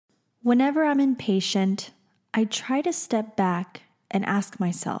Whenever I'm impatient, I try to step back and ask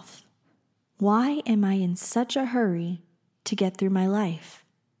myself, why am I in such a hurry to get through my life?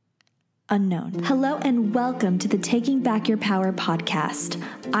 Unknown. Hello and welcome to the Taking Back Your Power podcast.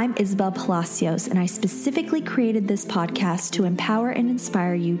 I'm Isabel Palacios, and I specifically created this podcast to empower and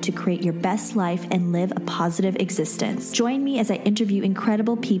inspire you to create your best life and live a positive existence. Join me as I interview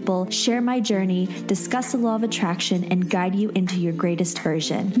incredible people, share my journey, discuss the law of attraction, and guide you into your greatest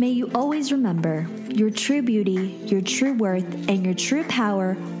version. May you always remember, your true beauty, your true worth, and your true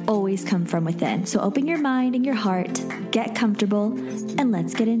power always come from within. So open your mind and your heart, get comfortable, and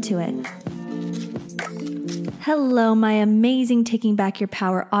let's get into it. Hello, my amazing Taking Back Your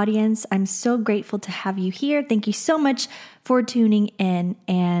Power audience. I'm so grateful to have you here. Thank you so much for tuning in,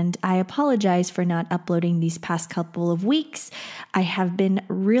 and I apologize for not uploading these past couple of weeks. I have been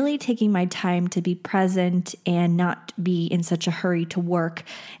really taking my time to be present and not be in such a hurry to work,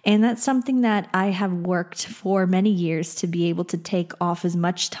 and that's something that I have worked for many years to be able to take off as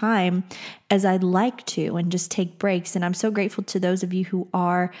much time as I'd like to and just take breaks. And I'm so grateful to those of you who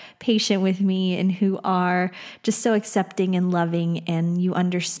are patient with me and who are just so accepting and loving, and you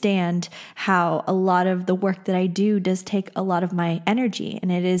understand how a lot of the work that I do does take a lot of my energy, and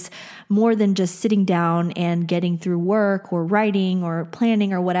it is more than just sitting down and getting through work or writing or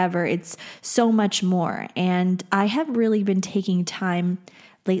planning or whatever. It's so much more, and I have really been taking time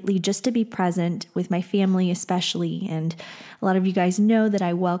lately just to be present with my family especially. And a lot of you guys know that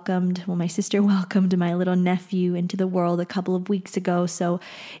my sister welcomed my little nephew into the world a couple of weeks ago. So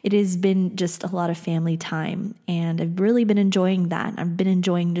it has been just a lot of family time, and I've really been enjoying that. I've been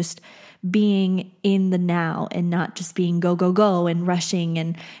enjoying just being in the now and not just being go, go, go and rushing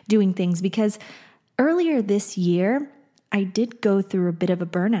and doing things, because earlier this year, I did go through a bit of a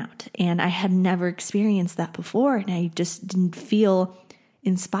burnout, and I had never experienced that before. And I just didn't feel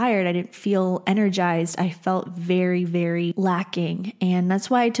inspired. I didn't feel energized. I felt very, very lacking. And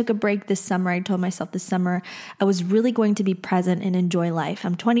that's why I took a break this summer. I told myself this summer I was really going to be present and enjoy life.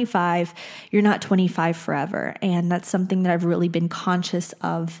 I'm 25. You're not 25 forever. And that's something that I've really been conscious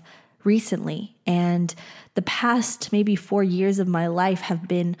of recently. And the past maybe 4 years of my life have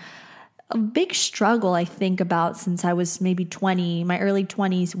been a big struggle, I think, about since I was maybe 20. My early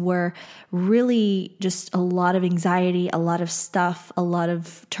 20s were really just a lot of anxiety, a lot of stuff, a lot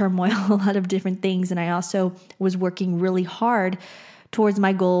of turmoil, a lot of different things. And I also was working really hard towards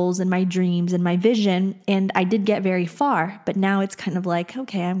my goals and my dreams and my vision. And I did get very far, but now it's kind of like,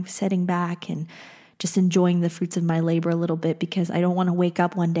 okay, I'm sitting back and just enjoying the fruits of my labor a little bit, because I don't want to wake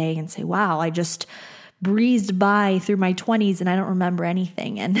up one day and say, wow, I just breezed by through my 20s and I don't remember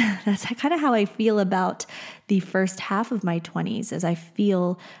anything. And that's kind of how I feel about the first half of my 20s, as I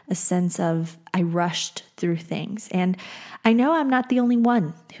feel a sense of I rushed through things. And I know I'm not the only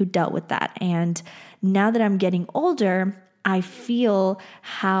one who dealt with that. And now that I'm getting older, I feel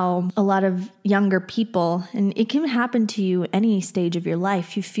how a lot of younger people, and it can happen to you any stage of your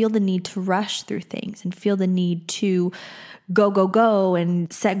life, you feel the need to rush through things and feel the need to go, go, go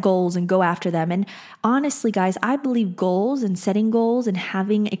and set goals and go after them. And honestly, guys, I believe goals and setting goals and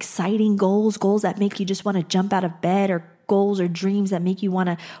having exciting goals that make you just want to jump out of bed, or goals or dreams that make you want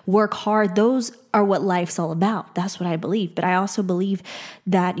to work hard, those are what life's all about. That's what I believe. But I also believe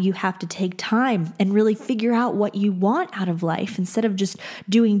that you have to take time and really figure out what you want out of life, instead of just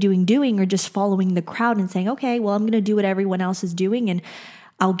doing, or just following the crowd and saying, okay, well, I'm going to do what everyone else is doing and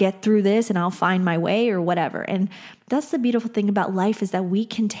I'll get through this and I'll find my way or whatever. And that's the beautiful thing about life, is that we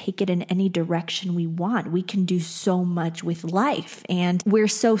can take it in any direction we want. We can do so much with life. And we're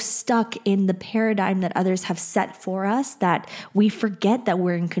so stuck in the paradigm that others have set for us that we forget that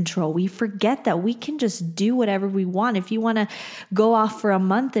we're in control. We forget that we can just do whatever we want. If you want to go off for a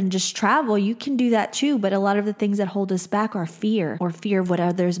month and just travel, you can do that too. But a lot of the things that hold us back are fear, or fear of what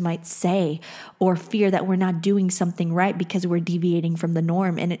others might say, or fear that we're not doing something right because we're deviating from the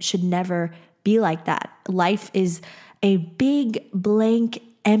norm. And it should never be like that. Life is a big blank,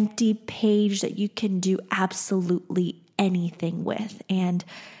 empty page that you can do absolutely anything with. And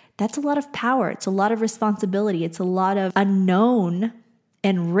that's a lot of power. It's a lot of responsibility. It's a lot of unknown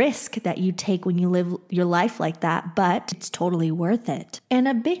and risk that you take when you live your life like that, but it's totally worth it. And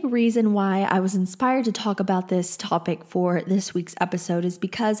a big reason why I was inspired to talk about this topic for this week's episode is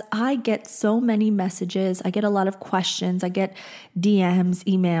because I get so many messages. I get a lot of questions. I get DMs,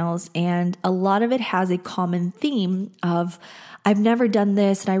 emails, and a lot of it has a common theme of, I've never done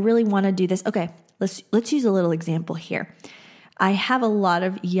this and I really want to do this. Okay, let's use a little example here. I have a lot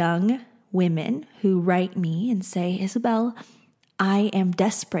of young women who write me and say, Isabel, I am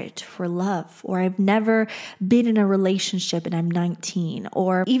desperate for love, or I've never been in a relationship and I'm 19,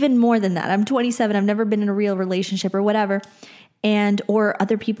 or even more than that, I'm 27, I've never been in a real relationship or whatever. Or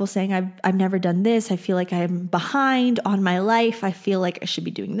other people saying, I've never done this. I feel like I'm behind on my life. I feel like I should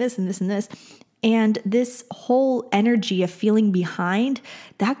be doing this and this and this. And this whole energy of feeling behind,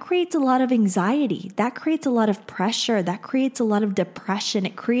 that creates a lot of anxiety. That creates a lot of pressure. That creates a lot of depression.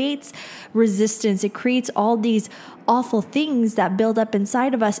 It creates resistance. It creates all these awful things that build up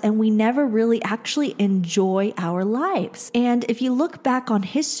inside of us, and we never really actually enjoy our lives. And if you look back on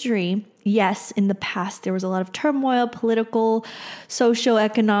history, yes, in the past, there was a lot of turmoil, political,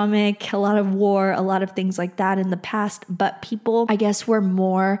 socioeconomic, a lot of war, a lot of things like that in the past. But people, I guess, were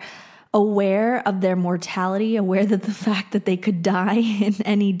more aware of their mortality, aware that the fact that they could die in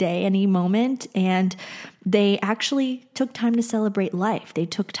any day, any moment. And they actually took time to celebrate life. They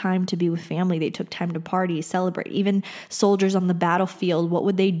took time to be with family. They took time to party, celebrate. Even soldiers on the battlefield, what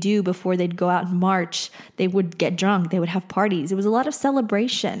would they do before they'd go out and march? They would get drunk. They would have parties. It was a lot of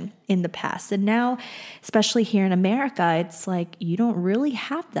celebration in the past. And now, especially here in America, it's like you don't really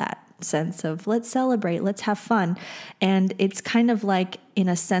have that sense of let's celebrate, let's have fun. And it's kind of like in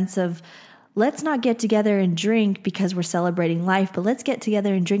a sense of let's not get together and drink because we're celebrating life, but let's get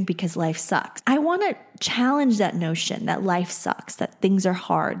together and drink because life sucks. I want to challenge that notion that life sucks, that things are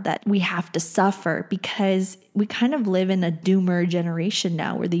hard, that we have to suffer, because we kind of live in a doomer generation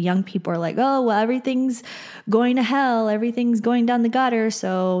now where the young people are like, oh, well, everything's going to hell, everything's going down the gutter,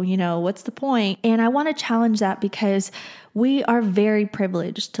 so, what's the point? And I want to challenge that because we are very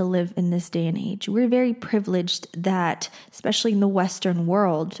privileged to live in this day and age. We're very privileged that, especially in the Western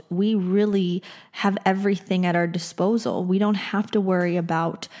world, we really have everything at our disposal. We don't have to worry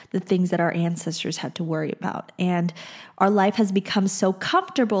about the things that our ancestors had to worry about. And our life has become so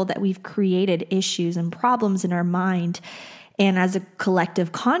comfortable that we've created issues and problems in our mind and as a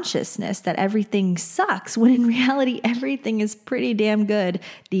collective consciousness that everything sucks, when in reality, everything is pretty damn good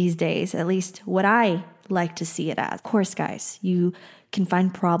these days, at least what I like to see it as. Of course, guys, you can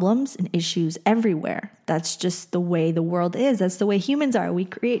find problems and issues everywhere. That's just the way the world is. That's the way humans are. We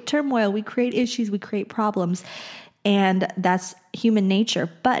create turmoil, we create issues, we create problems, and that's human nature.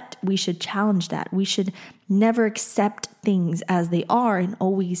 But we should challenge that. We should never accept things as they are and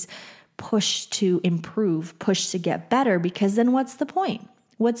always push to improve, push to get better, because then what's the point?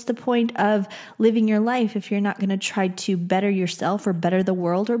 What's the point of living your life if you're not going to try to better yourself or better the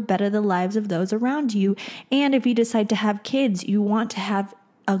world or better the lives of those around you? And if you decide to have kids, you want to have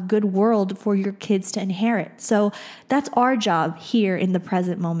a good world for your kids to inherit. So that's our job here in the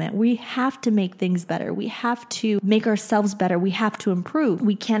present moment. We have to make things better. We have to make ourselves better. We have to improve.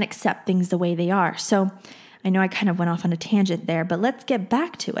 We can't accept things the way they are. So I know I kind of went off on a tangent there, but let's get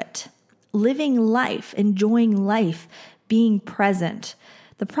back to it. Living life, enjoying life, being present.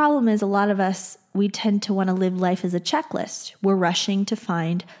 The problem is a lot of us, we tend to want to live life as a checklist. We're rushing to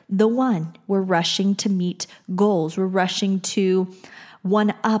find the one. We're rushing to meet goals. We're rushing to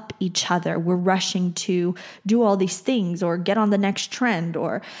one up each other. We're rushing to do all these things or get on the next trend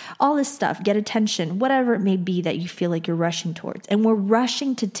or all this stuff, get attention, whatever it may be that you feel like you're rushing towards. And we're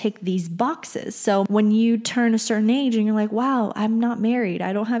rushing to tick these boxes. So when you turn a certain age and you're like, wow, I'm not married,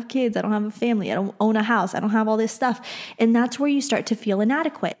 I don't have kids, I don't have a family, I don't own a house, I don't have all this stuff. And that's where you start to feel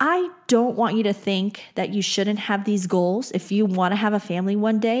inadequate. I don't want you to think that you shouldn't have these goals. If you want to have a family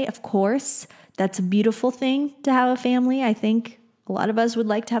one day, of course, that's a beautiful thing to have a family. I think a lot of us would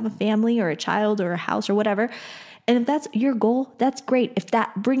like to have a family or a child or a house or whatever. And if that's your goal, that's great. If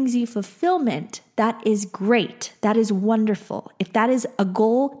that brings you fulfillment, that is great. That is wonderful. If that is a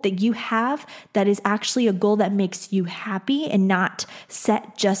goal that you have, that is actually a goal that makes you happy and not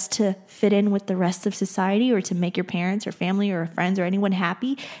set just to fit in with the rest of society or to make your parents or family or friends or anyone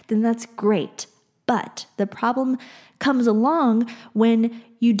happy, then that's great. But the problem comes along when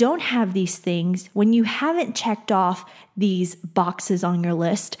you don't have these things, when you haven't checked off these boxes on your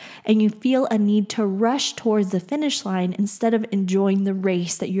list and you feel a need to rush towards the finish line instead of enjoying the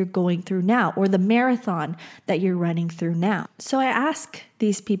race that you're going through now or the marathon that you're running through now. So I ask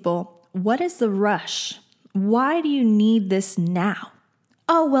these people, what is the rush? Why do you need this now?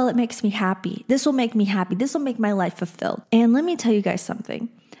 Oh, well, it makes me happy. This will make me happy. This will make my life fulfilled. And let me tell you guys something.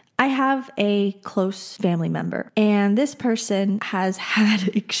 I have a close family member, and this person has had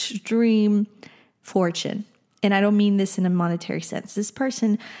extreme fortune. And I don't mean this in a monetary sense. This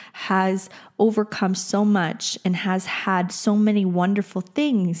person has overcome so much and has had so many wonderful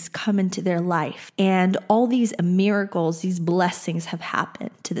things come into their life. And all these miracles, these blessings have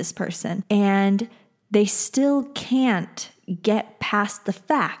happened to this person. And they still can't get past the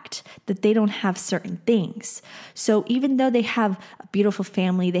fact that they don't have certain things. So even though they have a beautiful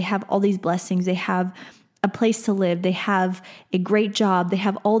family, they have all these blessings, they have a place to live, they have a great job, they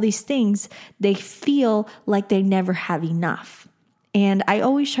have all these things, they feel like they never have enough. And I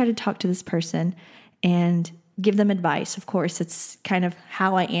always try to talk to this person and give them advice. Of course, it's kind of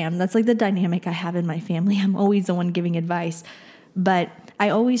how I am. That's like the dynamic I have in my family. I'm always the one giving advice. But I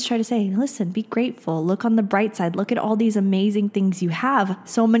always try to say, listen, be grateful. Look on the bright side. Look at all these amazing things you have.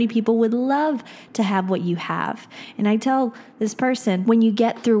 So many people would love to have what you have. And I tell this person, when you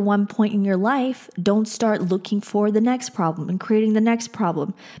get through one point in your life, don't start looking for the next problem and creating the next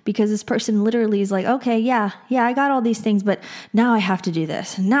problem. Because this person literally is like, okay, yeah, I got all these things, but now I have to do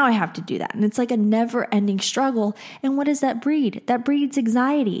this. And now I have to do that. And it's like a never ending struggle. And what does that breed? That breeds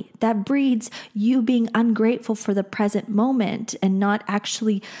anxiety. That breeds you being ungrateful for the present moment and not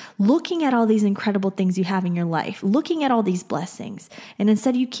actually looking at all these incredible things you have in your life, looking at all these blessings. And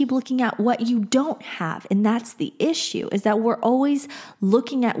instead you keep looking at what you don't have. And that's the issue, is that we're always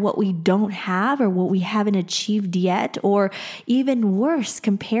looking at what we don't have or what we haven't achieved yet, or even worse,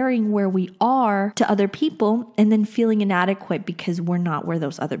 comparing where we are to other people and then feeling inadequate because we're not where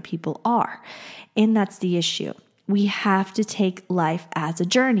those other people are. And that's the issue. We have to take life as a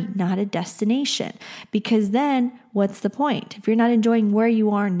journey, not a destination, because then what's the point? If you're not enjoying where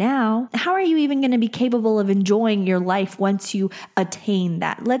you are now, how are you even going to be capable of enjoying your life once you attain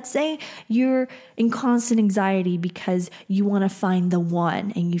that? Let's say you're in constant anxiety because you want to find the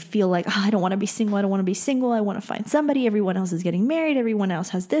one and you feel like, I don't want to be single. I don't want to be single. I want to find somebody. Everyone else is getting married. Everyone else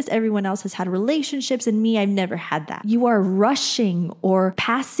has this. Everyone else has had relationships, and me, I've never had that. You are rushing or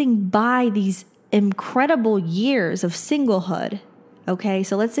passing by these incredible years of singlehood. Okay,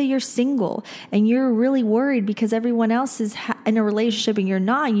 so let's say you're single and you're really worried because everyone else is in a relationship and you're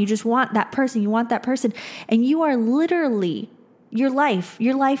not, and you just want that person, and you are literally, your life,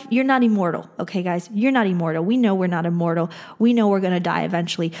 you're not immortal. Okay, guys, you're not immortal. We know we're not immortal. We know we're going to die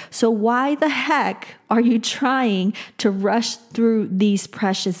eventually. So why the heck are you trying to rush through these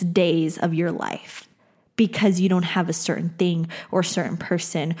precious days of your life? Because you don't have a certain thing or a certain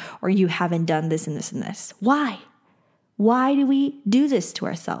person, or you haven't done this and this and this. Why? Why do we do this to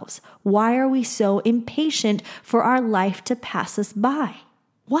ourselves? Why are we so impatient for our life to pass us by?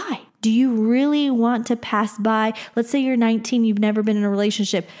 Why? Do you really want to pass by? Let's say you're 19, you've never been in a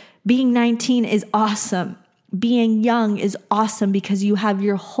relationship. Being 19 is awesome. Being young is awesome because you have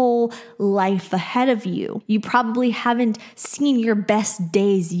your whole life ahead of you. You probably haven't seen your best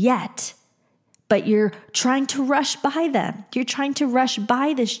days yet, but you're trying to rush by them. You're trying to rush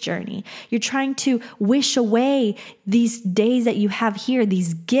by this journey. You're trying to wish away these days that you have here,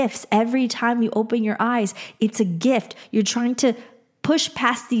 these gifts. Every time you open your eyes, it's a gift. You're trying to push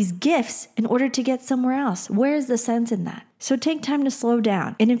past these gifts in order to get somewhere else. Where is the sense in that? So take time to slow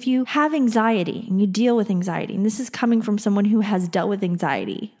down. And if you have anxiety and you deal with anxiety, and this is coming from someone who has dealt with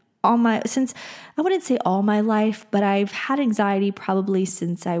anxiety, since I wouldn't say all my life, but I've had anxiety probably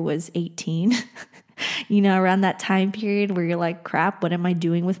since I was 18, around that time period where you're like, crap, what am I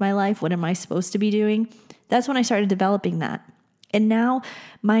doing with my life? What am I supposed to be doing? That's when I started developing that. And now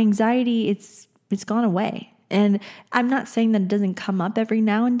my anxiety, it's gone away. And I'm not saying that it doesn't come up every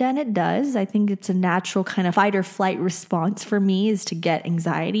now and then. It does. I think it's a natural kind of fight or flight response for me is to get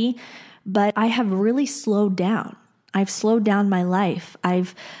anxiety, but I have really slowed down. I've slowed down my life.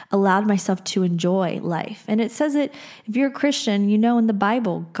 I've allowed myself to enjoy life. And it says it, if you're a Christian, in the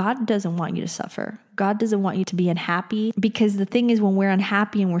Bible, God doesn't want you to suffer. God doesn't want you to be unhappy, because the thing is, when we're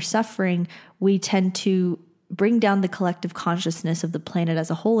unhappy and we're suffering, we tend to bring down the collective consciousness of the planet as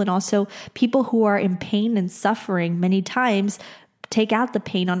a whole. And also people who are in pain and suffering many times take out the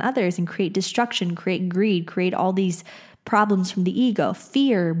pain on others and create destruction, create greed, create all these problems from the ego.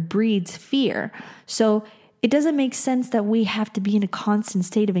 Fear breeds fear. So it doesn't make sense that we have to be in a constant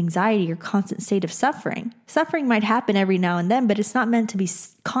state of anxiety or constant state of suffering. Suffering might happen every now and then, but it's not meant to be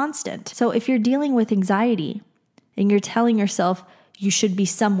constant. So if you're dealing with anxiety and you're telling yourself you should be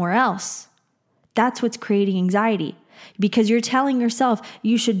somewhere else, that's what's creating anxiety, because you're telling yourself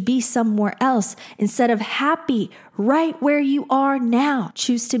you should be somewhere else instead of happy right where you are now.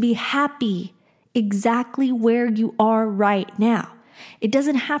 Choose to be happy exactly where you are right now. It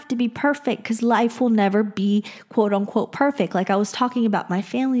doesn't have to be perfect, because life will never be quote unquote perfect. Like I was talking about my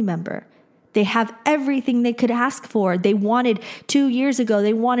family member. They have everything they could ask for. They wanted 2 years ago.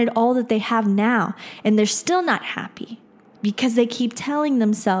 They wanted all that they have now, and they're still not happy because they keep telling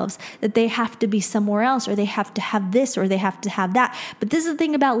themselves that they have to be somewhere else, or they have to have this, or they have to have that. But this is the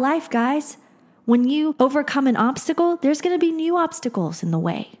thing about life, guys. When you overcome an obstacle, there's going to be new obstacles in the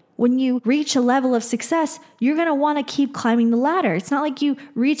way. When you reach a level of success, you're going to want to keep climbing the ladder. It's not like you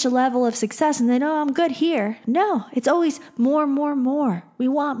reach a level of success and then, I'm good here. No, it's always more, more, more. We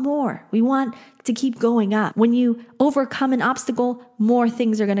want more. We want to keep going up. When you overcome an obstacle, more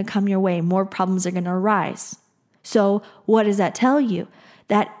things are going to come your way. More problems are going to arise. So what does that tell you?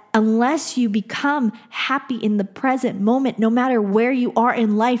 That unless you become happy in the present moment, no matter where you are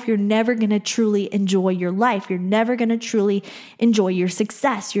in life, you're never going to truly enjoy your life. You're never going to truly enjoy your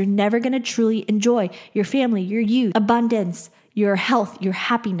success. You're never going to truly enjoy your family, your youth, abundance, your health, your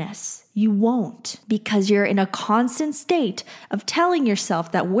happiness. You won't, because you're in a constant state of telling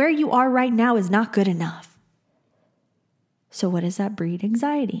yourself that where you are right now is not good enough. So what does that breed?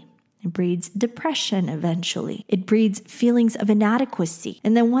 Anxiety. It breeds depression eventually. It breeds feelings of inadequacy.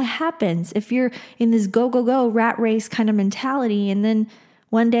 And then what happens if you're in this go, go, go rat race kind of mentality, and then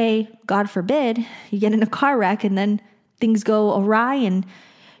one day, God forbid, you get in a car wreck and then things go awry and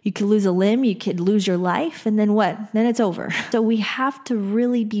you could lose a limb, you could lose your life, and then what? Then it's over. So we have to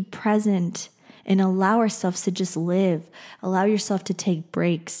really be present and allow ourselves to just live. Allow yourself to take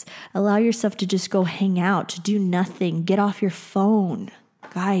breaks. Allow yourself to just go hang out, to do nothing. Get off your phone.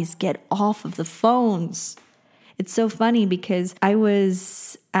 Guys, get off of the phones. It's so funny because I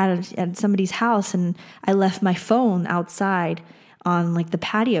was at somebody's house and I left my phone outside on like the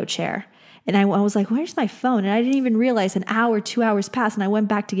patio chair. And I was like, where's my phone? And I didn't even realize an hour, 2 hours passed, and I went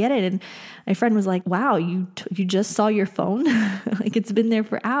back to get it. And my friend was like, wow, you just saw your phone? Like it's been there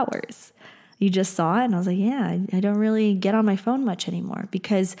for hours. You just saw it? And I was like, yeah, I don't really get on my phone much anymore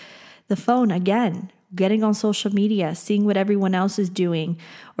because the phone, again, getting on social media, seeing what everyone else is doing,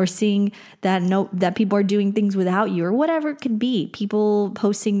 or seeing that people are doing things without you, or whatever it could be. People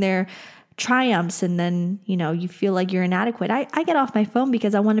posting their triumphs, and then, you feel like you're inadequate. I get off my phone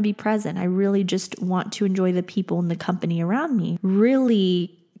because I want to be present. I really just want to enjoy the people and the company around me.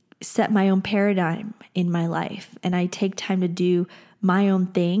 Really set my own paradigm in my life. And I take time to do my own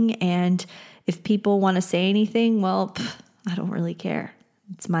thing. And if people want to say anything, well, I don't really care.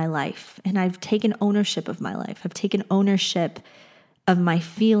 It's my life. And I've taken ownership of my life. I've taken ownership of my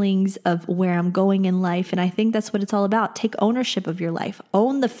feelings, of where I'm going in life. And I think that's what it's all about. Take ownership of your life.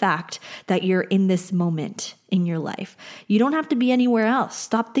 Own the fact that you're in this moment in your life. You don't have to be anywhere else.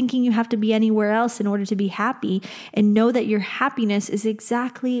 Stop thinking you have to be anywhere else in order to be happy, and know that your happiness is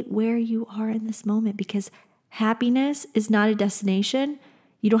exactly where you are in this moment, because happiness is not a destination.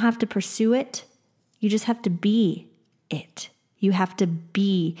 You don't have to pursue it. You just have to be it. You have to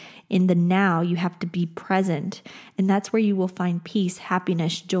be in the now. You have to be present. And that's where you will find peace,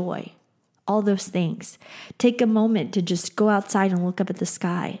 happiness, joy, all those things. Take a moment to just go outside and look up at the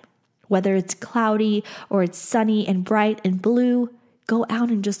sky. Whether it's cloudy or it's sunny and bright and blue, go out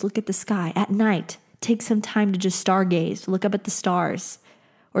and just look at the sky at night. Take some time to just stargaze, look up at the stars,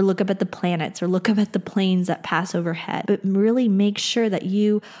 or look up at the planets, or look up at the planes that pass overhead. But really make sure that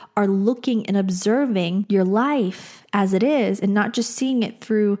you are looking and observing your life as it is, and not just seeing it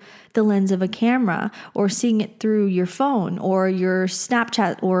through the lens of a camera, or seeing it through your phone or your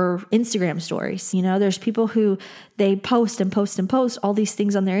Snapchat or Instagram stories. There's people who they post and post and post all these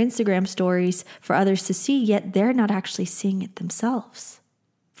things on their Instagram stories for others to see, yet they're not actually seeing it themselves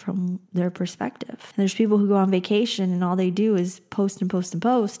from their perspective. And there's people who go on vacation and all they do is post and post and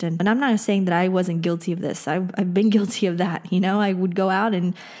post. And I'm not saying that I wasn't guilty of this. I've been guilty of that. I would go out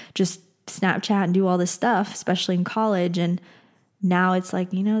and just Snapchat and do all this stuff, especially in college. And now it's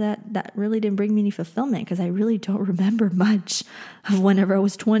like, that really didn't bring me any fulfillment, because I really don't remember much of whenever I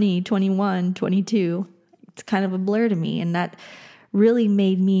was 20, 21, 22. It's kind of a blur to me. And that really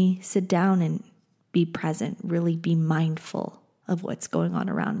made me sit down and be present, really be mindful of what's going on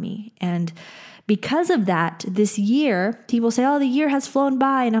around me. And because of that, this year, people say, the year has flown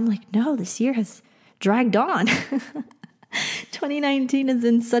by. And I'm like, no, this year has dragged on. 2019 has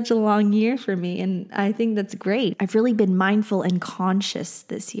been such a long year for me. And I think that's great. I've really been mindful and conscious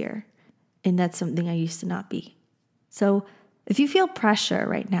this year. And that's something I used to not be. So if you feel pressure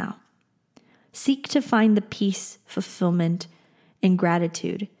right now, seek to find the peace, fulfillment, and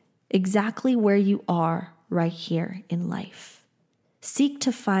gratitude exactly where you are right here in life. Seek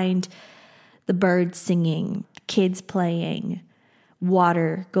to find the birds singing, kids playing,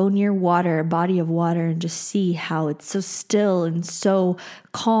 water. Go near water, a body of water, and just see how it's so still and so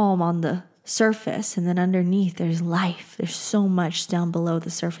calm on the surface. And then underneath, there's life. There's so much down below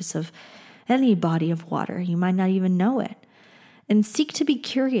the surface of any body of water. You might not even know it. And seek to be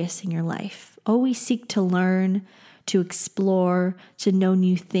curious in your life. Always seek to learn, to explore, to know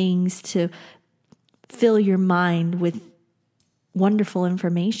new things, to fill your mind with wonderful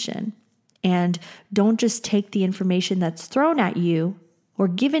information. And don't just take the information that's thrown at you or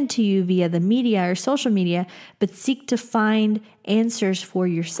given to you via the media or social media, but seek to find answers for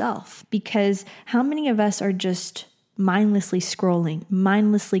yourself. Because how many of us are just mindlessly scrolling,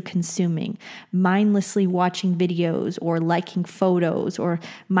 mindlessly consuming, mindlessly watching videos or liking photos or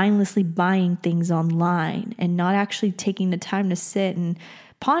mindlessly buying things online and not actually taking the time to sit and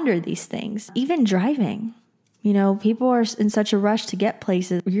ponder these things? Even driving. People are in such a rush to get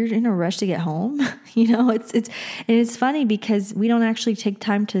places. You're in a rush to get home. It's funny because we don't actually take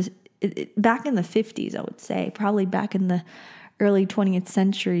time to, back in the 50s, I would say, probably back in the early 20th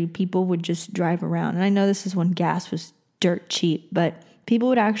century, people would just drive around. And I know this is when gas was dirt cheap, but people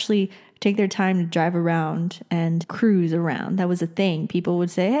would actually take their time to drive around and cruise around. That was a thing. People would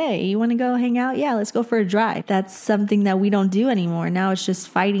say, hey, you want to go hang out? Yeah, let's go for a drive. That's something that we don't do anymore. Now it's just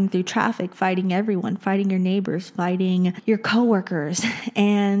fighting through traffic, fighting everyone, fighting your neighbors, fighting your coworkers.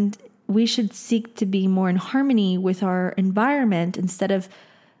 And we should seek to be more in harmony with our environment instead of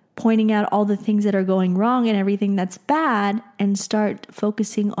pointing out all the things that are going wrong and everything that's bad, and start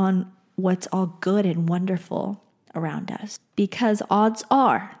focusing on what's all good and wonderful around us. Because odds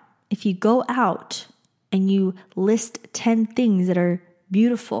are, if you go out and you list 10 things that are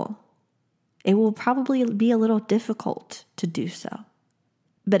beautiful, it will probably be a little difficult to do so.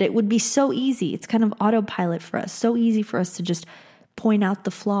 But it would be so easy. It's kind of autopilot for us. So easy for us to just point out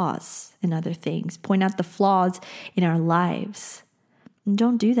the flaws in other things, point out the flaws in our lives. And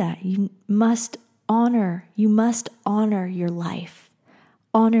don't do that. You must honor your life,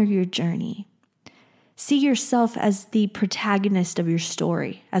 honor your journey. See yourself as the protagonist of your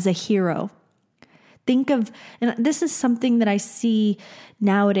story, as a hero. Think of, and this is something that I see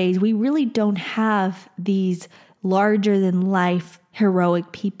nowadays, we really don't have these larger than life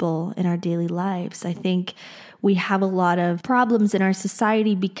heroic people in our daily lives. I think we have a lot of problems in our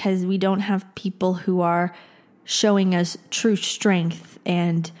society because we don't have people who are showing us true strength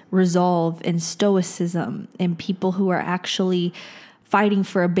and resolve and stoicism, and people who are actually fighting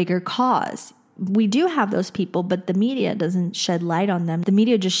for a bigger cause. We do have those people, but the media doesn't shed light on them. The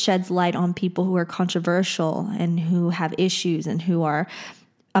media just sheds light on people who are controversial and who have issues and who are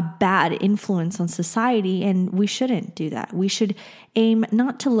a bad influence on society, and we shouldn't do that. We should aim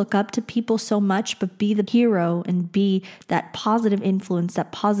not to look up to people so much, but be the hero and be that positive influence,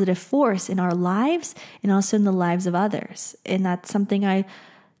 that positive force in our lives and also in the lives of others. And that's something I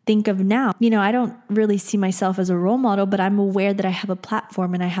think of now. I don't really see myself as a role model, but I'm aware that I have a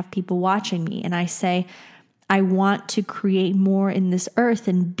platform and I have people watching me. And I say, I want to create more in this earth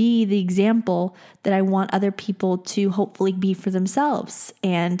and be the example that I want other people to hopefully be for themselves,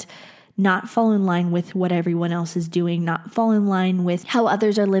 and not fall in line with what everyone else is doing, not fall in line with how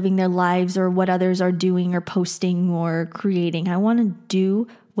others are living their lives or what others are doing or posting or creating. I want to do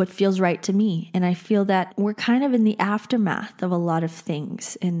what feels right to me. And I feel that we're kind of in the aftermath of a lot of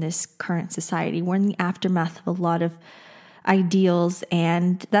things in this current society. We're in the aftermath of a lot of ideals.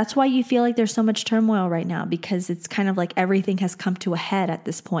 And that's why you feel like there's so much turmoil right now, because it's kind of like everything has come to a head at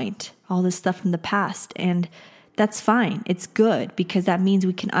this point, all this stuff from the past. And that's fine. It's good, because that means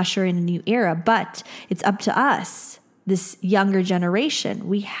we can usher in a new era. But it's up to us, this younger generation.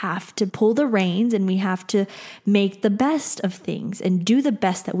 We have to pull the reins and we have to make the best of things and do the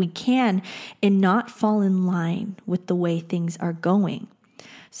best that we can and not fall in line with the way things are going.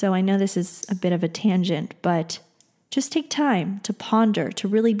 So I know this is a bit of a tangent, but just take time to ponder, to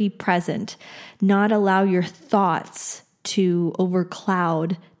really be present, not allow your thoughts to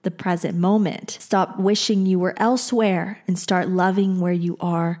overcloud the present moment. Stop wishing you were elsewhere and start loving where you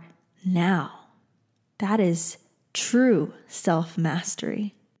are now. That is true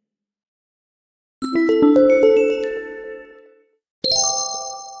self-mastery.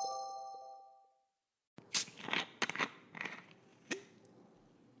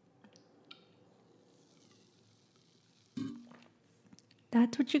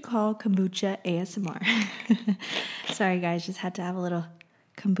 That's what you call kombucha ASMR. Sorry guys, just had to have a little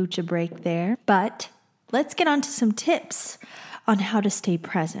kombucha break there. But let's get on to some tips on how to stay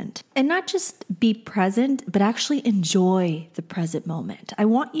present. And not just be present, but actually enjoy the present moment. I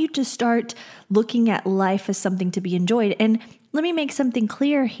want you to start looking at life as something to be enjoyed. And let me make something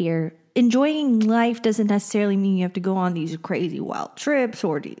clear here. Enjoying life doesn't necessarily mean you have to go on these crazy wild trips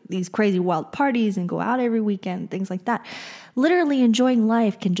or these crazy wild parties and go out every weekend, things like that. Literally enjoying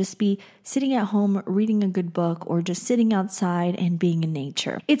life can just be sitting at home reading a good book, or just sitting outside and being in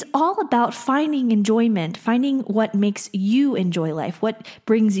nature. It's all about finding enjoyment, finding what makes you enjoy life, what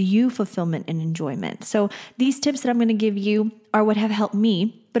brings you fulfillment and enjoyment. So these tips that I'm going to give you are what have helped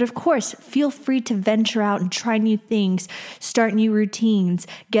me. But of course, feel free to venture out and try new things, start new routines,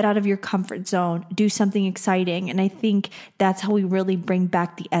 get out of your comfort zone, do something exciting. And I think that's how we really bring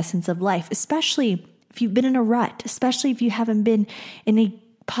back the essence of life, especially if you've been in a rut, especially if you haven't been in a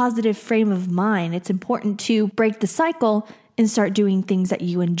positive frame of mind. It's important to break the cycle and start doing things that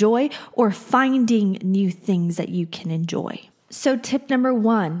you enjoy or finding new things that you can enjoy. So tip number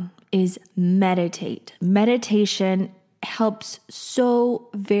 1 is meditate. Meditation helps so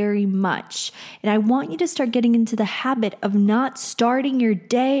very much. And I want you to start getting into the habit of not starting your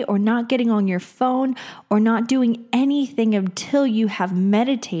day or not getting on your phone or not doing anything until you have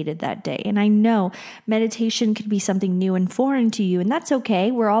meditated that day. And I know meditation can be something new and foreign to you, and that's okay.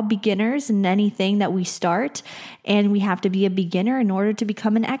 We're all beginners in anything that we start, and we have to be a beginner in order to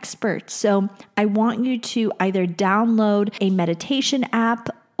become an expert. So I want you to either download a meditation app,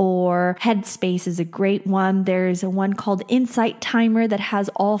 or Headspace is a great one. There's a one called Insight Timer that has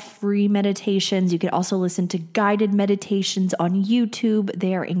all free meditations. You can also listen to guided meditations on YouTube.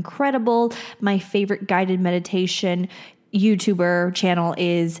 They are incredible. My favorite guided meditation YouTuber channel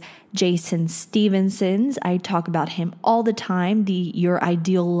is Jason Stevenson's. I talk about him all the time. The Your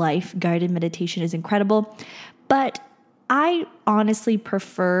Ideal Life guided meditation is incredible. But I honestly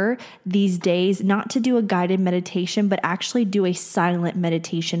prefer these days not to do a guided meditation, but actually do a silent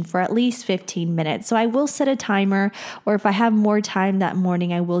meditation for at least 15 minutes. So I will set a timer, or if I have more time that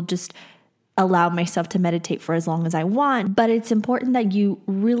morning, I will just allow myself to meditate for as long as I want. But it's important that you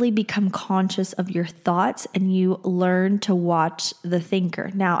really become conscious of your thoughts and you learn to watch the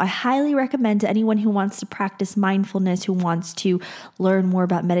thinker. Now, I highly recommend to anyone who wants to practice mindfulness, who wants to learn more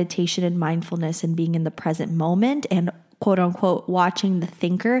about meditation and mindfulness and being in the present moment and quote unquote, watching the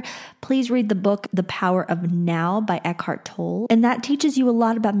thinker, please read the book, The Power of Now by Eckhart Tolle. And that teaches you a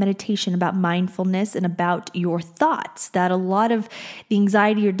lot about meditation, about mindfulness, and about your thoughts, that a lot of the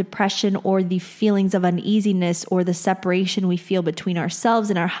anxiety or depression or the feelings of uneasiness or the separation we feel between ourselves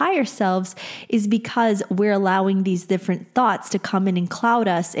and our higher selves is because we're allowing these different thoughts to come in and cloud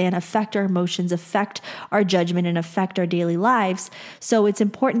us and affect our emotions, affect our judgment, and affect our daily lives. So it's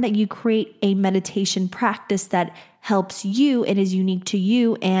important that you create a meditation practice that helps you and is unique to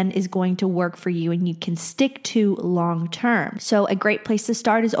you and is going to work for you and you can stick to long term. So a great place to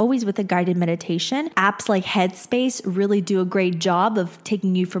start is always with a guided meditation. Apps like Headspace really do a great job of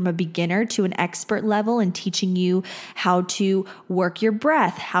taking you from a beginner to an expert level and teaching you how to work your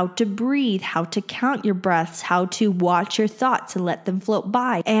breath, how to breathe, how to count your breaths, how to watch your thoughts and let them float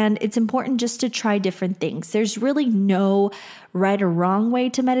by. And it's important just to try different things. There's really no right or wrong way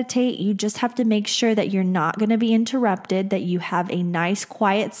to meditate. You just have to make sure that you're not going to be interrupted, that you have a nice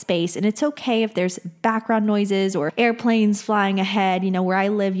quiet space. And it's okay if there's background noises or airplanes flying ahead. You know, where I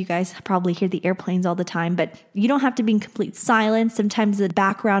live, you guys probably hear the airplanes all the time, but you don't have to be in complete silence. Sometimes the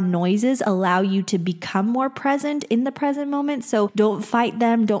background noises allow you to become more present in the present moment. So don't fight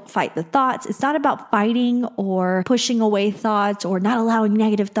them. Don't fight the thoughts. It's not about fighting or pushing away thoughts or not allowing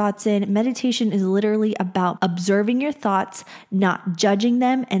negative thoughts in. Meditation is literally about observing your thoughts, not judging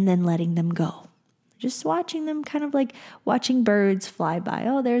them, and then letting them go. Just watching them, kind of like watching birds fly by.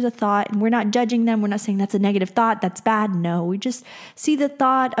 Oh, there's a thought, and we're not judging them. We're not saying that's a negative thought, that's bad. No, we just see the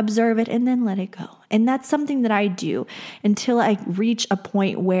thought, observe it, and then let it go. And that's something that I do until I reach a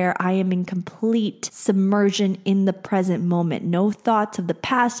point where I am in complete submersion in the present moment. No thoughts of the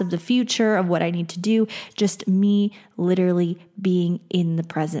past, of the future, of what I need to do, just me literally being in the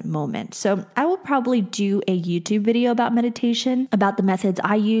present moment. So I will probably do a YouTube video about meditation, about the methods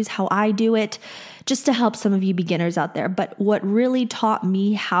I use, how I do it, just to help some of you beginners out there. But what really taught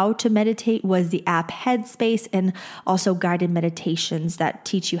me how to meditate was the app Headspace and also guided meditations that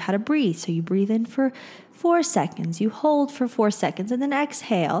teach you how to breathe. So you breathe in for 4 seconds, you hold for 4 seconds, and then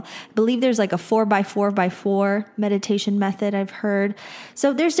exhale. I believe there's like a 4x4x4 meditation method I've heard.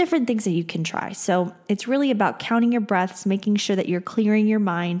 So there's different things that you can try. So it's really about counting your breaths, making sure that you're clearing your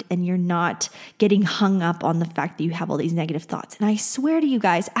mind and you're not getting hung up on the fact that you have all these negative thoughts. And I swear to you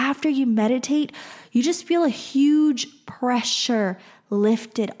guys, after you meditate, you just feel a huge pressure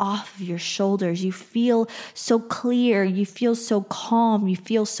lifted off of your shoulders. You feel so clear, you feel so calm, you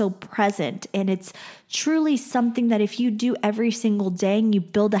feel so present. And it's truly something that if you do every single day and you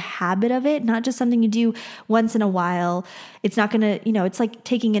build a habit of it, not just something you do once in a while, it's not going to, it's like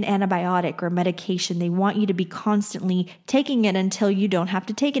taking an antibiotic or medication. They want you to be constantly taking it until you don't have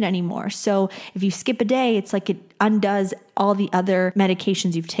to take it anymore. So if you skip a day, it's like undoes all the other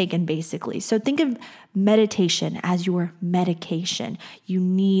medications you've taken, basically. So think of meditation as your medication. You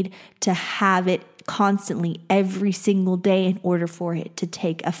need to have it constantly every single day in order for it to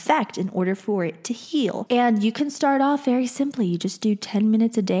take effect, in order for it to heal. And you can start off very simply. You just do 10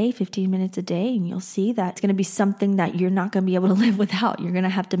 minutes a day, 15 minutes a day, and you'll see that it's going to be something that you're not going to be able to live without. You're going to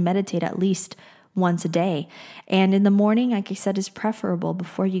have to meditate at least once a day. And in the morning, like I said, is preferable.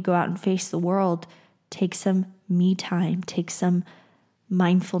 Before you go out and face the world, take some me time, take some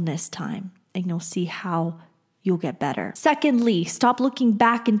mindfulness time, and you'll see how you'll get better. Secondly, stop looking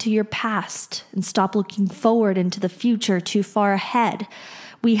back into your past and stop looking forward into the future too far ahead.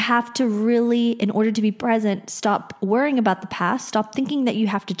 We have to really, in order to be present, stop worrying about the past. Stop thinking that you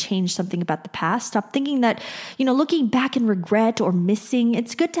have to change something about the past. Stop thinking that, looking back in regret or missing.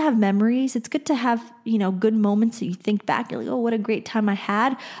 It's good to have memories. It's good to have, good moments that you think back. You're like, oh, what a great time I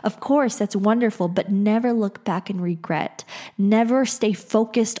had. Of course, that's wonderful, but never look back and regret. Never stay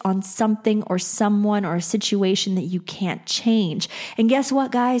focused on something or someone or a situation that you can't change. And guess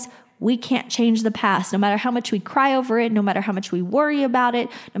what, guys? We can't change the past. No matter how much we cry over it, no matter how much we worry about it,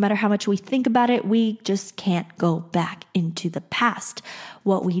 no matter how much we think about it, we just can't go back into the past.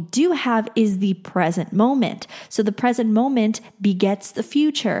 What we do have is the present moment. So the present moment begets the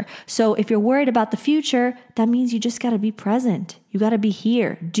future. So if you're worried about the future, that means you just got to be present. You got to be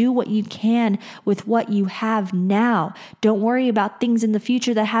here. Do what you can with what you have now. Don't worry about things in the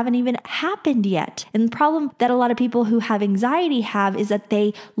future that haven't even happened yet. And the problem that a lot of people who have anxiety have is that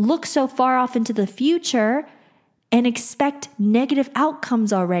they look so far off into the future and expect negative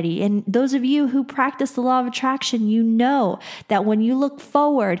outcomes already. And those of you who practice the law of attraction, you know that when you look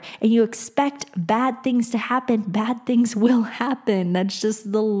forward and you expect bad things to happen, bad things will happen. That's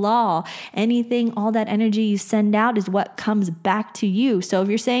just the law. Anything, all that energy you send out is what comes back to you. So if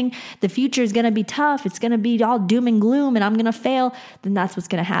you're saying the future is going to be tough, it's going to be all doom and gloom and I'm going to fail, then that's what's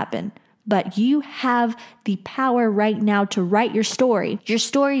going to happen. But you have the power right now to write your story. Your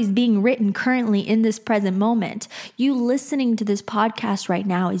story is being written currently in this present moment. You listening to this podcast right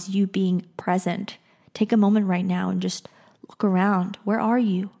now is you being present. Take a moment right now and just look around. Where are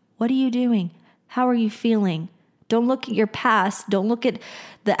you? What are you doing? How are you feeling? Don't look at your past. Don't look at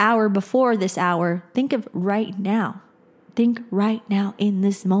the hour before this hour. Think of right now. Think right now in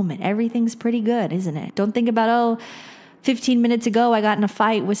this moment. Everything's pretty good, isn't it? Don't think about, 15 minutes ago, I got in a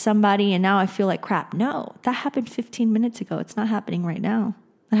fight with somebody and now I feel like crap. No, that happened 15 minutes ago. It's not happening right now.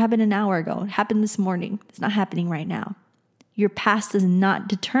 It happened an hour ago. It happened this morning. It's not happening right now. Your past does not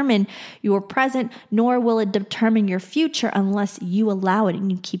determine your present, nor will it determine your future unless you allow it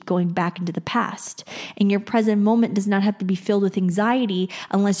and you keep going back into the past. And your present moment does not have to be filled with anxiety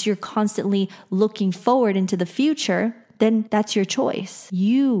unless you're constantly looking forward into the future. Then that's your choice.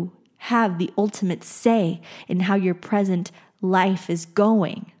 You have the ultimate say in how your present life is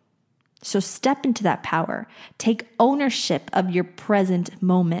going. So step into that power. Take ownership of your present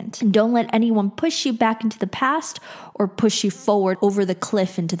moment. And don't let anyone push you back into the past or push you forward over the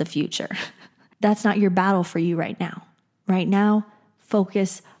cliff into the future. That's not your battle for you right now. Right now,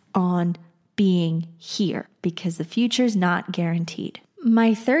 focus on being here because the future is not guaranteed.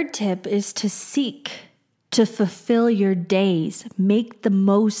 My third tip is to seek to fulfill your days. Make the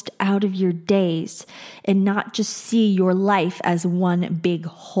most out of your days and not just see your life as one big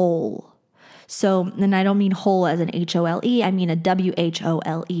whole. So, and I don't mean whole as an H-O-L-E, I mean a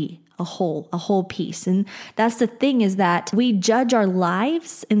W-H-O-L-E, a whole piece. And that's the thing is that we judge our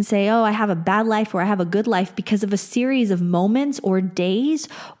lives and say, oh, I have a bad life or I have a good life because of a series of moments or days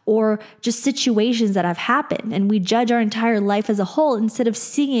or just situations that have happened. And we judge our entire life as a whole instead of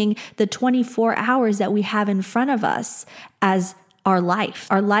seeing the 24 hours that we have in front of us as our life.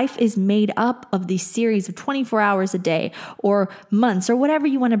 Our life is made up of these series of 24 hours a day or months or whatever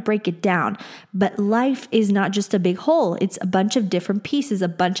you want to break it down. But life is not just a big whole. It's a bunch of different pieces, a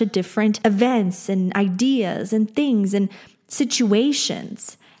bunch of different events and ideas and things and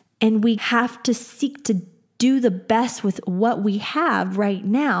situations. And we have to seek to do the best with what we have right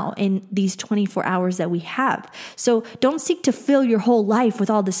now in these 24 hours that we have. So don't seek to fill your whole life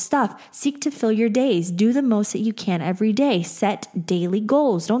with all this stuff. Seek to fill your days. Do the most that you can every day. Set daily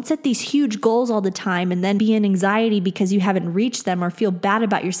goals. Don't set these huge goals all the time and then be in anxiety because you haven't reached them or feel bad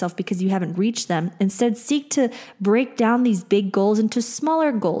about yourself because you haven't reached them. Instead, seek to break down these big goals into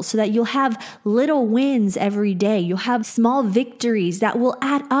smaller goals so that you'll have little wins every day. You'll have small victories that will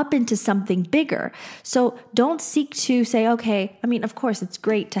add up into something bigger. So don't seek to say, okay, I mean, of course, it's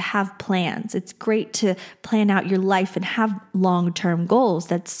great to have plans. It's great to plan out your life and have long-term goals.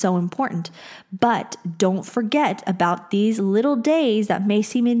 That's so important. But don't forget about these little days that may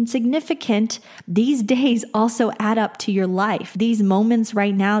seem insignificant. These days also add up to your life. These moments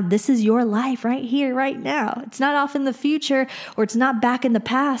right now, this is your life right here, right now. It's not off in the future, or it's not back in the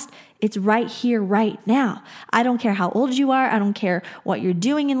past. It's right here, right now. I don't care how old you are. I don't care what you're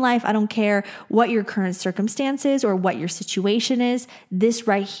doing in life. I don't care what your current circumstance is or what your situation is. This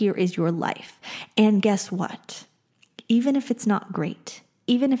right here is your life. And guess what? Even if it's not great,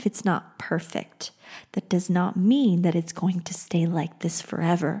 even if it's not perfect, that does not mean that it's going to stay like this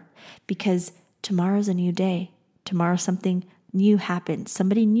forever, because tomorrow's a new day. Tomorrow something new happens.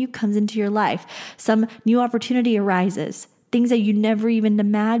 Somebody new comes into your life. Some new opportunity arises. Things that you never even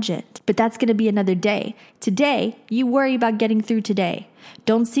imagined. But that's going to be another day. Today, you worry about getting through today.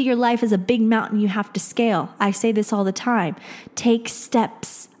 Don't see your life as a big mountain you have to scale. I say this all the time. Take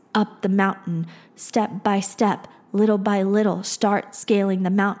steps up the mountain, step by step, little by little. Start scaling the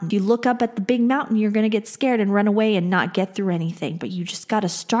mountain. If you look up at the big mountain, you're going to get scared and run away and not get through anything. But you just got to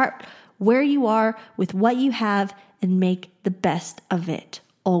start where you are with what you have and make the best of it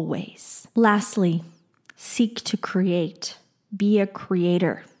always. Lastly, seek to create. Be a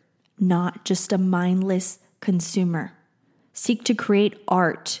creator, not just a mindless consumer. Seek to create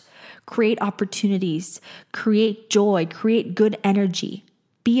art, create opportunities, create joy, create good energy.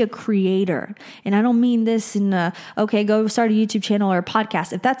 Be a creator. And I don't mean this in go start a YouTube channel or a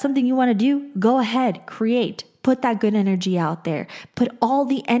podcast. If that's something you want to do, go ahead, create. Put that good energy out there. Put all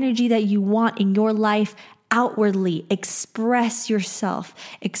the energy that you want in your life outwardly. Express yourself,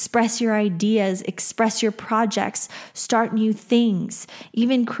 express your ideas, express your projects, start new things,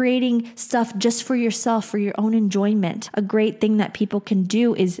 even creating stuff just for yourself, for your own enjoyment. A great thing that people can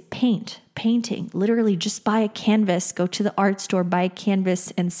do is painting. Literally just buy a canvas, go to the art store, buy a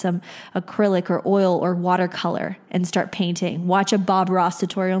canvas and some acrylic or oil or watercolor and start painting. Watch a Bob Ross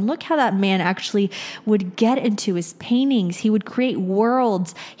tutorial and look how that man actually would get into his paintings. He would create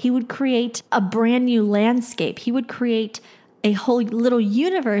worlds. He would create a brand new landscape. He would create a whole little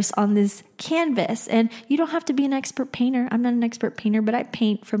universe on this canvas. And you don't have to be an expert painter. I'm not an expert painter, but I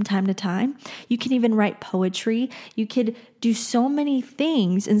paint from time to time. You can even write poetry. You could do so many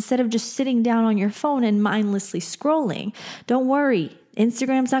things instead of just sitting down on your phone and mindlessly scrolling. Don't worry.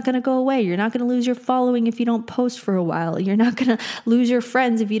 Instagram's not going to go away. You're not going to lose your following if you don't post for a while. You're not going to lose your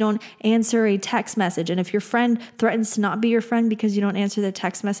friends if you don't answer a text message. And if your friend threatens to not be your friend because you don't answer their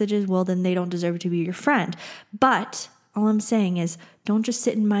text messages, well, then they don't deserve to be your friend. But all I'm saying is don't just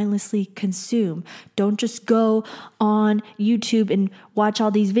sit and mindlessly consume. Don't just go on YouTube and watch all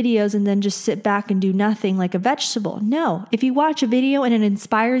these videos and then just sit back and do nothing like a vegetable. No, if you watch a video and it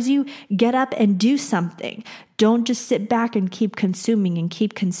inspires you, get up and do something. Don't just sit back and keep consuming and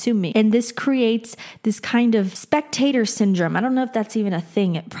keep consuming. And this creates this kind of spectator syndrome. I don't know if that's even a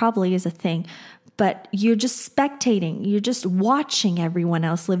thing. It probably is a thing. But you're just spectating. You're just watching everyone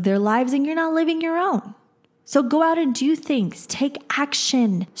else live their lives and you're not living your own. So go out and do things, take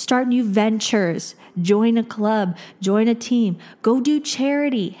action, start new ventures, join a club, join a team, go do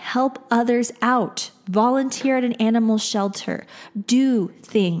charity, help others out, volunteer at an animal shelter, do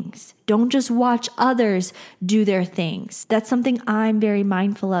things. Don't just watch others do their things. That's something I'm very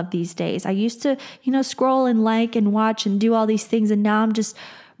mindful of these days. I used to, scroll and like and watch and do all these things, and now I'm just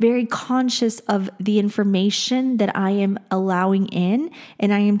very conscious of the information that I am allowing in,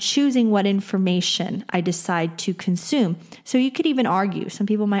 and I am choosing what information I decide to consume. So you could even argue, some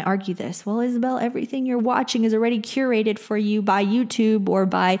people might argue this, well, Isabel, everything you're watching is already curated for you by YouTube or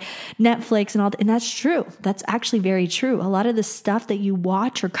by Netflix and all that. And that's true. That's actually very true. A lot of the stuff that you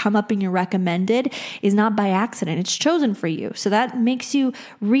watch or come up in your recommended is not by accident. It's chosen for you. So that makes you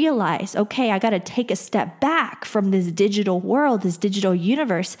realize, okay, I got to take a step back from this digital world, this digital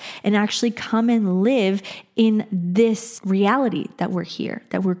universe, and actually come and live in this reality that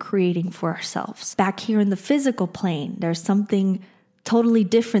we're creating for ourselves. Back here in the physical plane, there's something totally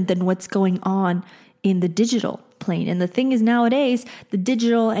different than what's going on in the digital plane. And the thing is, nowadays, the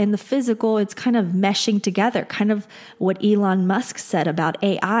digital and the physical, it's kind of meshing together, kind of what Elon Musk said about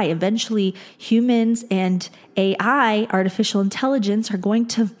AI. Eventually, humans and AI, artificial intelligence, are going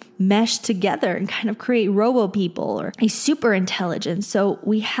to mesh together and kind of create robo-people or a super intelligence. So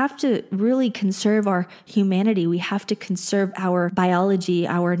we have to really conserve our humanity. We have to conserve our biology,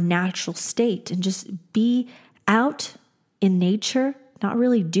 our natural state, and just be out in nature, not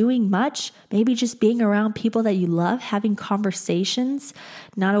really doing much, maybe just being around people that you love, having conversations,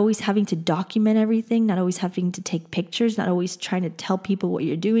 not always having to document everything, not always having to take pictures, not always trying to tell people what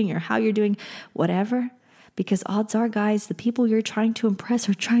you're doing or how you're doing, whatever. Because odds are, guys, the people you're trying to impress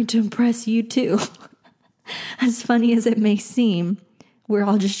are trying to impress you too. As funny as it may seem, we're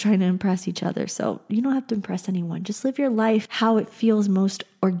all just trying to impress each other. So you don't have to impress anyone. Just live your life how it feels most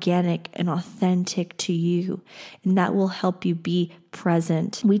organic and authentic to you. And that will help you be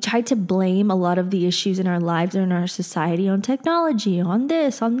present. We try to blame a lot of the issues in our lives or in our society on technology, on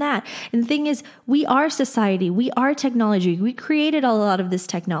this, on that. And the thing is, we are society. We are technology. We created a lot of this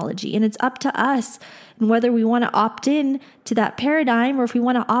technology, and it's up to us. And whether we want to opt in to that paradigm or if we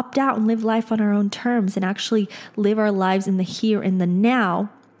want to opt out and live life on our own terms and actually live our lives in the here and the now,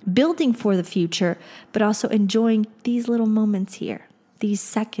 building for the future, but also enjoying these little moments here, these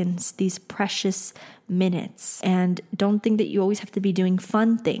seconds, these precious minutes. And don't think that you always have to be doing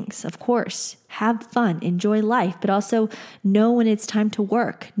fun things. Of course, have fun, enjoy life, but also know when it's time to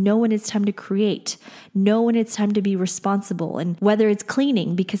work, know when it's time to create, know when it's time to be responsible. And whether it's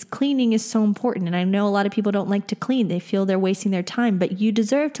cleaning, because cleaning is so important. And I know a lot of people don't like to clean. They feel they're wasting their time, but you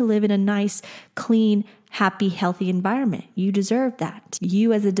deserve to live in a nice, clean, happy, healthy environment. You deserve that.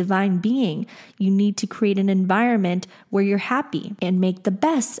 You as a divine being, you need to create an environment where you're happy and make the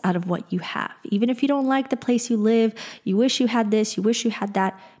best out of what you have. Even if you don't like the place you live, you wish you had this, you wish you had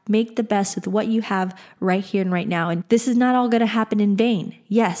that, make the best with what you have right here and right now. And this is not all going to happen in vain.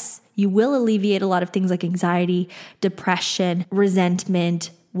 Yes, you will alleviate a lot of things like anxiety, depression,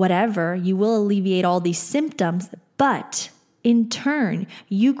 resentment, whatever. You will alleviate all these symptoms, but in turn,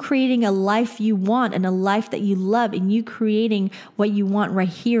 you creating a life you want and a life that you love, and you creating what you want right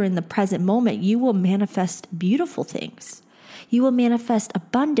here in the present moment, you will manifest beautiful things. You will manifest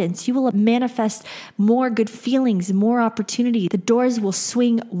abundance. You will manifest more good feelings, more opportunity. The doors will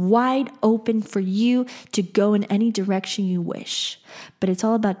swing wide open for you to go in any direction you wish. But it's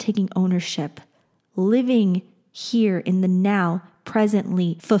all about taking ownership, living here in the now,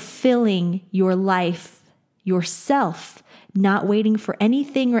 presently, fulfilling your life, yourself, not waiting for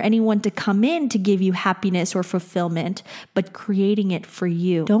anything or anyone to come in to give you happiness or fulfillment, but creating it for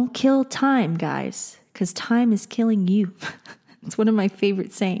you. Don't kill time, guys, because time is killing you. It's one of my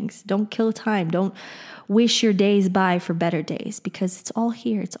favorite sayings. Don't kill time. Don't wish your days by for better days, because it's all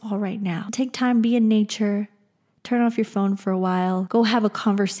here. It's all right now. Take time, be in nature, turn off your phone for a while, go have a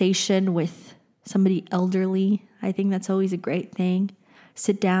conversation with somebody elderly. I think that's always a great thing.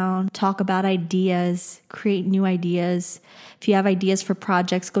 Sit down, talk about ideas, create new ideas. If you have ideas for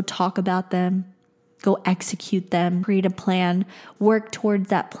projects, go talk about them, go execute them, create a plan, work towards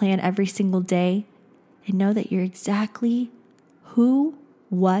that plan every single day, and know that you're exactly who,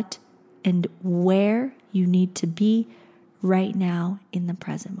 what, and where you need to be right now in the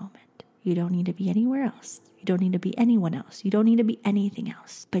present moment. You don't need to be anywhere else. You don't need to be anyone else. You don't need to be anything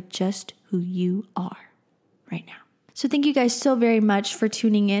else, but just who you are right now. So thank you guys so very much for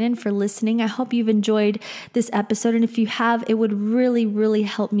tuning in and for listening. I hope you've enjoyed this episode. And if you have, it would really, really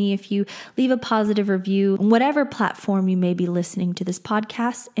help me if you leave a positive review on whatever platform you may be listening to this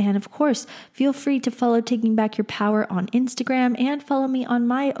podcast. And of course, feel free to follow Taking Back Your Power on Instagram and follow me on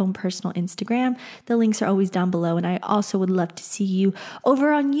my own personal Instagram. The links are always down below. And I also would love to see you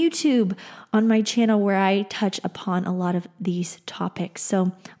over on YouTube on my channel, where I touch upon a lot of these topics.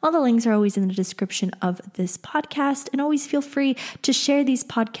 So all the links are always in the description of this podcast. And always feel free to share these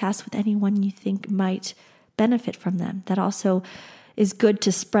podcasts with anyone you think might benefit from them. That also is good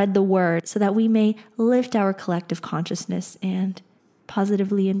to spread the word so that we may lift our collective consciousness and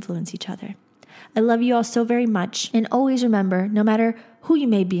positively influence each other. I love you all so very much. And always remember, no matter who you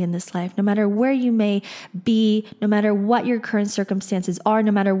may be in this life, no matter where you may be, no matter what your current circumstances are,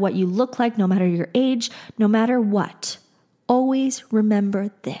 no matter what you look like, no matter your age, no matter what, always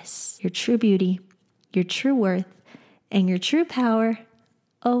remember this: your true beauty, your true worth, and your true power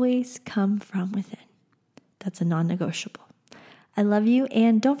always come from within. That's a non-negotiable. I love you,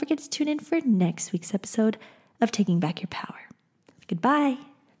 and don't forget to tune in for next week's episode of Taking Back Your Power. Goodbye.